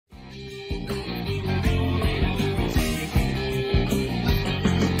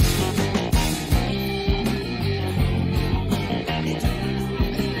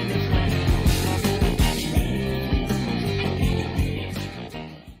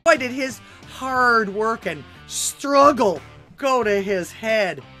boy, did his hard work and struggle go to his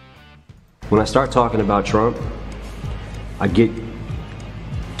head. When I start talking about Trump, I get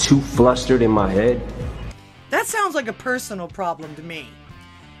too flustered in my head. That sounds like a personal problem to me.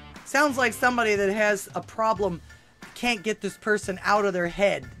 Sounds like somebody that has a problem can't get this person out of their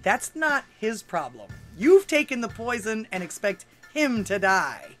head. That's not his problem. You've taken the poison and expect him to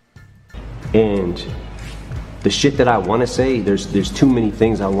die. And the shit that I want to say, there's too many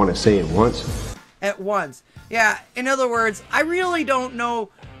things I want to say at once. At once. Yeah, in other words, I really don't know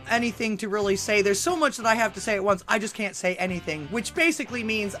anything to really say. There's so much that I have to say at once, I just can't say anything, which basically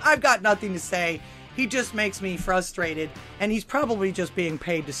means I've got nothing to say. He just makes me frustrated, and he's probably just being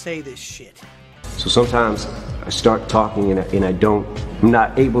paid to say this shit. So sometimes I start talking and I'm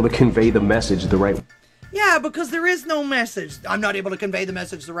not able to convey the message the right way. Yeah, because there is no message. I'm not able to convey the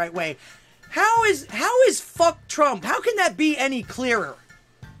message the right way. How is fuck Trump? How can that be any clearer?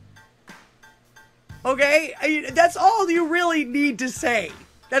 Okay? That's all you really need to say.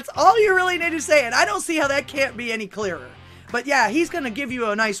 That's all you really need to say, and I don't see how that can't be any clearer. But yeah, he's going to give you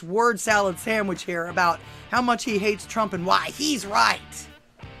a nice word salad sandwich here about how much he hates Trump and why he's right.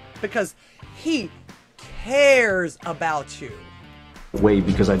 Because he cares about you.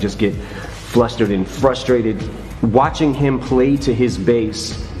 Because I just get flustered and frustrated watching him play to his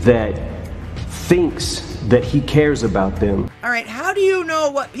base that thinks that he cares about them. All right, how do you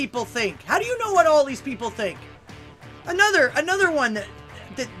know what people think? How do you know what all these people think? Another one that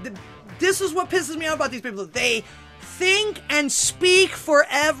this is what pisses me off about these people. They think and speak for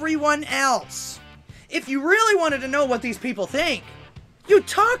everyone else. If you really wanted to know what these people think, you'd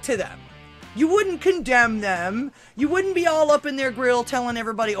talk to them. You wouldn't condemn them. You wouldn't be all up in their grill telling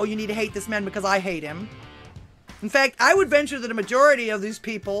everybody, oh, you need to hate this man because I hate him. In fact, I would venture that a majority of these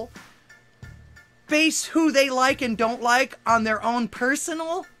people base who they like and don't like on their own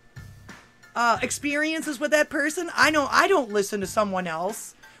personal experiences with that person. I know I don't listen to someone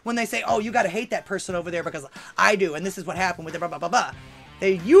else when they say, oh, you got to hate that person over there because I do, and this is what happened with it, blah, blah, blah, blah.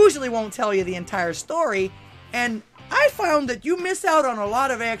 They usually won't tell you the entire story, and I found that you miss out on a lot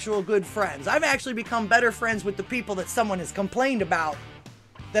of actual good friends. I've actually become better friends with the people that someone has complained about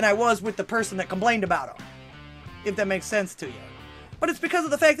than I was with the person that complained about them, if that makes sense to you. But it's because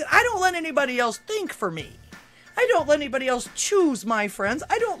of the fact that I don't let anybody else think for me. I don't let anybody else choose my friends.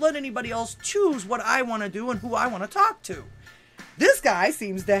 I don't let anybody else choose what I want to do and who I want to talk to. This guy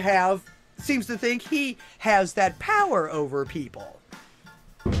seems to think he has that power over people.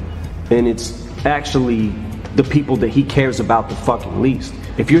 And it's actually the people that he cares about the fucking least.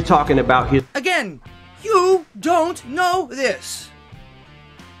 If you're talking about his... Again, you don't know this.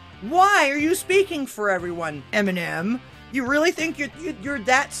 Why are you speaking for everyone, Eminem? You really think you're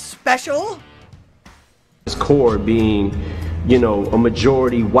that special? His core being, you know, a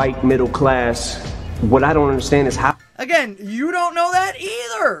majority white middle class. What I don't understand is how... Again, you don't know that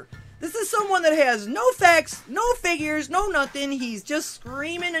either. This is someone that has no facts, no figures, no nothing. He's just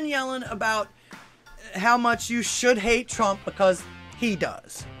screaming and yelling about how much you should hate Trump because he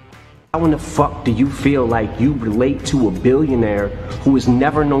does. How in the fuck do you feel like you relate to a billionaire who has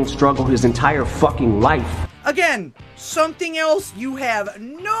never known struggle his entire fucking life? Again, something else you have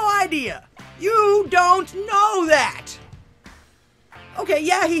no idea. You don't know that. Okay,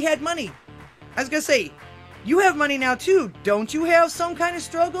 yeah, he had money. I was gonna say, you have money now too. Don't you have some kind of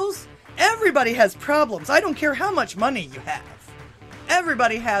struggles? Everybody has problems. I don't care how much money you have.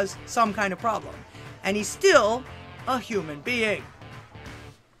 Everybody has some kind of problem. And he's still a human being.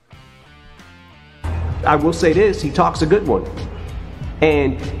 I will say this, he talks a good one.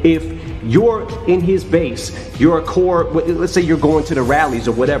 And if you're in his base, you're a core, let's say you're going to the rallies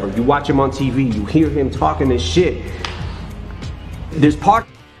or whatever, you watch him on TV, you hear him talking this shit. There's part...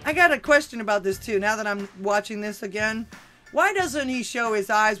 I got a question about this too, now that I'm watching this again. Why doesn't he show his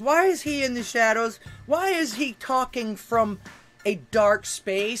eyes? Why is he in the shadows? Why is he talking from a dark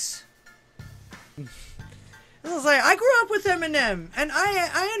space? This is like, I grew up with Eminem, and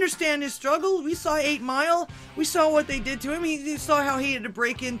I understand his struggle. We saw 8 Mile. We saw what they did to him. You saw how he had to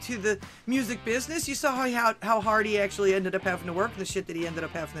break into the music business. You saw how hard he actually ended up having to work, the shit that he ended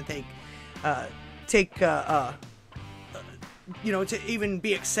up having to take, you know, to even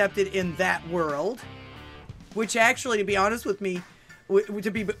be accepted in that world. Which actually, to be honest with me,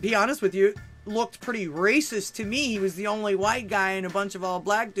 be honest with you, looked pretty racist to me. He was the only white guy and a bunch of all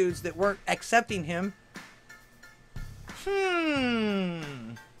black dudes that weren't accepting him.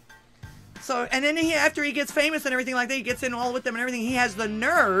 So, and then after he gets famous and everything like that, he gets in all with them and everything, he has the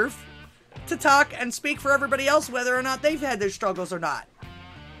nerve to talk and speak for everybody else, whether or not they've had their struggles or not.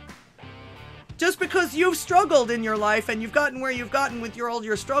 Just because you've struggled in your life and you've gotten where you've gotten with all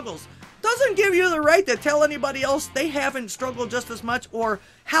your struggles doesn't give you the right to tell anybody else they haven't struggled just as much or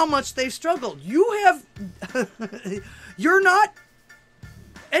how much they've struggled. You have, you're not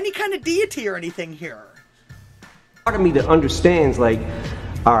any kind of deity or anything here. Part of me that understands, like,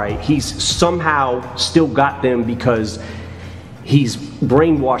 all right, he's somehow still got them because he's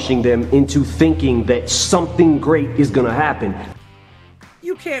brainwashing them into thinking that something great is gonna happen.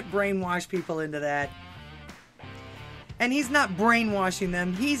 You can't brainwash people into that. And he's not brainwashing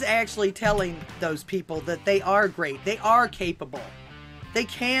them. He's actually telling those people that they are great. They are capable. They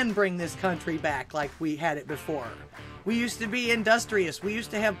can bring this country back like we had it before. We used to be industrious. We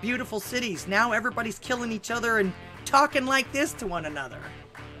used to have beautiful cities. Now everybody's killing each other and talking like this to one another.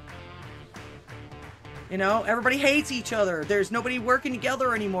 You know, everybody hates each other. There's nobody working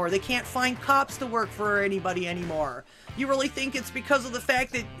together anymore. They can't find cops to work for anybody anymore. You really think it's because of the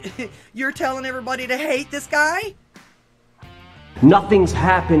fact that you're telling everybody to hate this guy? Nothing's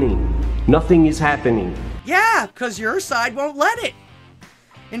happening. Nothing is happening. Yeah, because your side won't let it.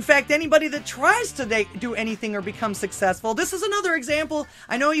 In fact, anybody that tries to do anything or become successful, this is another example.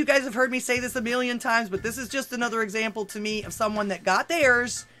 I know you guys have heard me say this a million times, but this is just another example to me of someone that got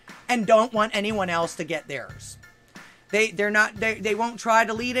theirs and don't want anyone else to get theirs. They won't try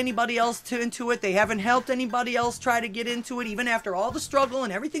to lead anybody else into it. They haven't helped anybody else try to get into it, even after all the struggle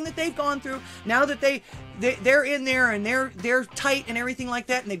and everything that they've gone through. Now that they're in there and they're tight and everything like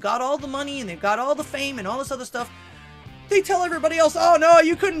that, and they've got all the money and they've got all the fame and all this other stuff, they tell everybody else, oh no,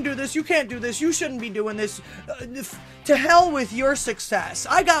 you couldn't do this, you can't do this, you shouldn't be doing this. To hell with your success.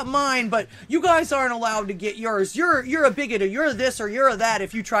 I got mine, but you guys aren't allowed to get yours. You're a bigot, or you're this, or you're that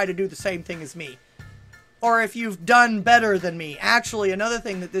if you try to do the same thing as me. Or if you've done better than me. Actually, another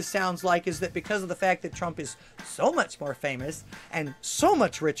thing that this sounds like is that because of the fact that Trump is so much more famous and so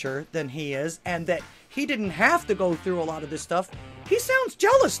much richer than he is, and that he didn't have to go through a lot of this stuff, he sounds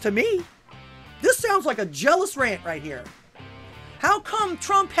jealous to me. This sounds like a jealous rant right here. How come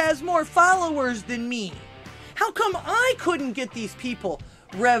Trump has more followers than me? How come I couldn't get these people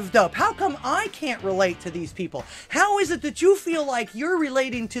revved up? How come I can't relate to these people? How is it that you feel like you're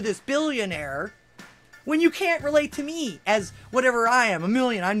relating to this billionaire when you can't relate to me as whatever I am, a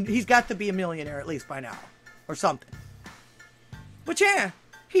million? He's got to be a millionaire at least by now, or something. But yeah,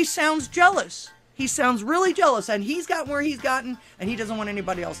 he sounds jealous. He sounds really jealous, and he's gotten where he's gotten, and he doesn't want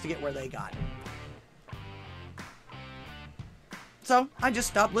anybody else to get where they got. So I just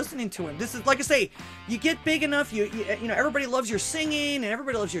stopped listening to him. This is, like I say, you get big enough, you know, everybody loves your singing and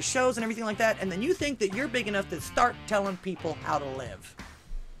everybody loves your shows and everything like that, and then you think that you're big enough to start telling people how to live.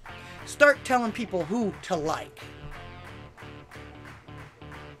 Start telling people who to like.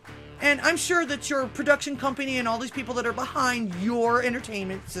 And I'm sure that your production company and all these people that are behind your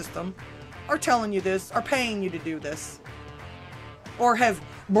entertainment system are telling you this, are paying you to do this, or have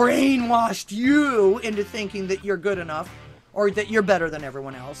brainwashed you into thinking that you're good enough, or that you're better than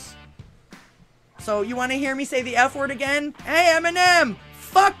everyone else. So you want to hear me say the F word again? Hey, Eminem,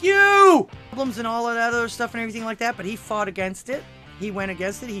 fuck you! Problems and all of that other stuff and everything like that, but he fought against it. He went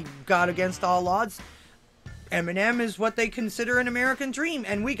against it. He got against all odds. Eminem is what they consider an American dream,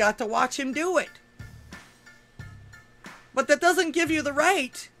 and we got to watch him do it. But that doesn't give you the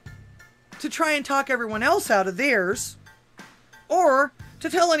right to try and talk everyone else out of theirs, or to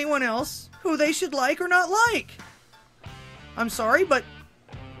tell anyone else who they should like or not like. I'm sorry, but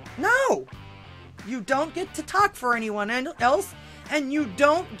no. You don't get to talk for anyone else, and you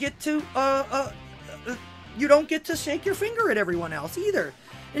don't get to shake your finger at everyone else either.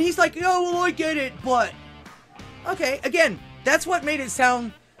 And he's like, oh, well, I get it, but okay, again, that's what made it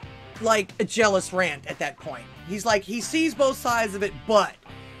sound like a jealous rant at that point. He's like, he sees both sides of it, but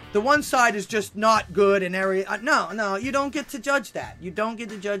the one side is just not good and no, you don't get to judge that. You don't get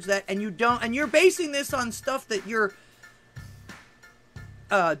to judge that, and you're basing this on stuff that you're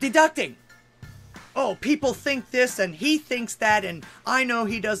deducting. Oh, people think this and he thinks that, and I know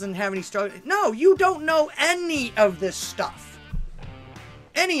he doesn't have any struggle. No, you don't know any of this stuff.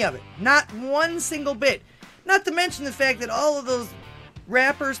 Any of it. Not one single bit. Not to mention the fact that all of those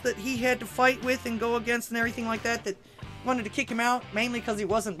rappers that he had to fight with and go against and everything like that wanted to kick him out, mainly because he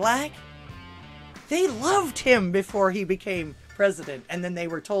wasn't black, they loved him before he became president, and then they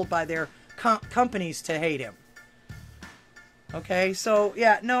were told by their companies to hate him. Okay, so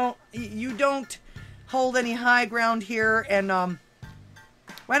yeah, no, you don't hold any high ground here, and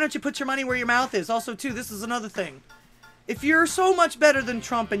why don't you put your money where your mouth is? Also, too, this is another thing. If you're so much better than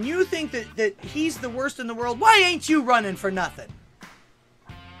Trump and you think that he's the worst in the world, why ain't you running for nothing?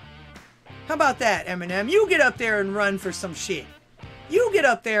 How about that, Eminem? You get up there and run for some shit. you get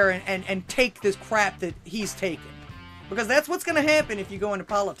up there and take this crap that he's taken. Because that's what's going to happen if you go into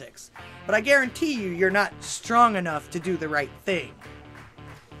politics. But I guarantee you, you're not strong enough to do the right thing.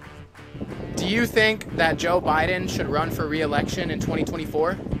 Do you think that Joe Biden should run for re-election in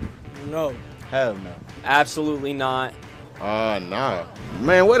 2024? No. Hell no. Absolutely not. Nah.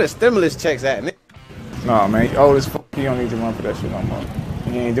 Man, where the stimulus checks at, nigga? Nah, man. He old as fuck. He don't need to run for that shit no more.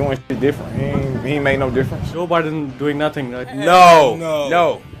 He ain't doing shit different. He ain't made no difference. Joe Biden doing nothing. Right?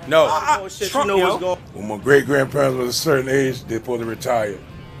 No. Shit, you know what's going. When my great-grandparents was a certain age, they supposed to retire.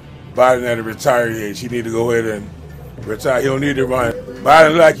 Biden at a retired age, he need to go ahead and retire. He don't need to run.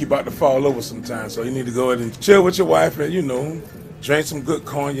 Biden like he about to fall over sometimes, so you need to go ahead and chill with your wife and, you know, drink some good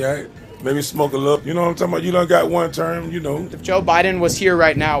cognac, maybe smoke a little. You know what I'm talking about? You done got one term, you know. If Joe Biden was here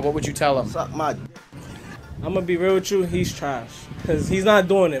right now, what would you tell him? Suck my. I'm gonna be real with you, he's trash. Because he's not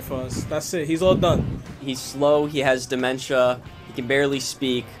doing it for us. That's it. He's all done. He's slow, he has dementia, he can barely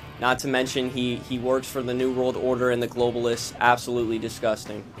speak. Not to mention he works for the New World Order and the globalists. Absolutely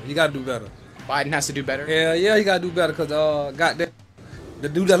disgusting. You gotta do better. Biden has to do better? Yeah, you gotta do better because, goddamn, the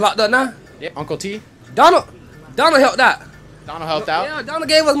dude that locked up now? Yeah, Uncle T? Donald helped out. Donald helped out? Yeah, Donald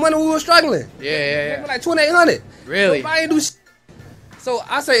gave us money when we were struggling. Yeah. Gave us like $2,800. Really? Nobody do shit. So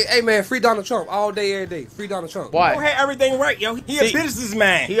I say, hey man, free Donald Trump all day, every day. Free Donald Trump. Why? Don't have everything right, yo. He a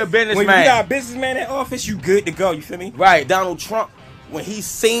businessman. He a businessman. When you got a businessman in office, you good to go. You feel me? Right, Donald Trump, when he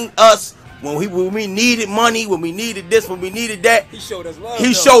seen us, when we needed money, when we needed this, when we needed that, He showed us love.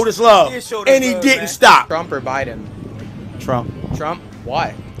 he showed us love. And he didn't stop. Trump or Biden? Trump. Trump?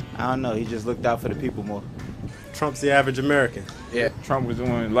 Why? I don't know. He just looked out for the people more. Trump's the average American. Yeah. Trump was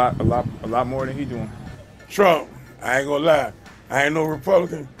doing a lot more than he doing. Trump, I ain't gonna lie, I ain't no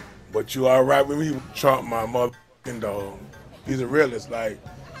Republican, but you all right with me? Trump, my motherfucking dog. He's a realist. Like,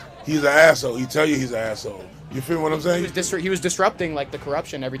 he's an asshole. He tell you he's an asshole. You feel what I'm saying? He was disrupting like the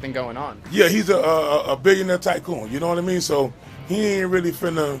corruption, everything going on. Yeah, he's a billionaire tycoon. You know what I mean? So he ain't really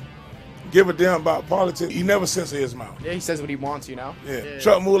finna give a damn about politics. He never censor his mouth. Yeah, he says what he wants, you know? Yeah.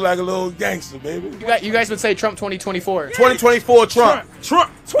 Trump move like a little gangster, baby. You guys would say Trump 2024. 2024 Trump. Trump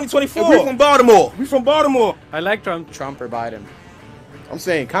 2024. And we from Baltimore. We from Baltimore. I like Trump. Trump or Biden? I'm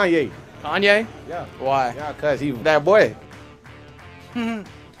saying Kanye. Kanye? Yeah. Why? Yeah, cause he that boy. And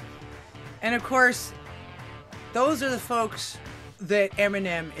of course, those are the folks that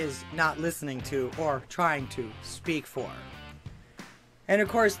Eminem is not listening to or trying to speak for. And of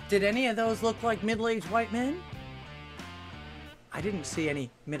course, did any of those look like middle-aged white men? I didn't see any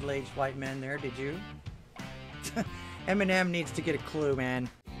middle-aged white men there, did you? Eminem needs to get a clue, man.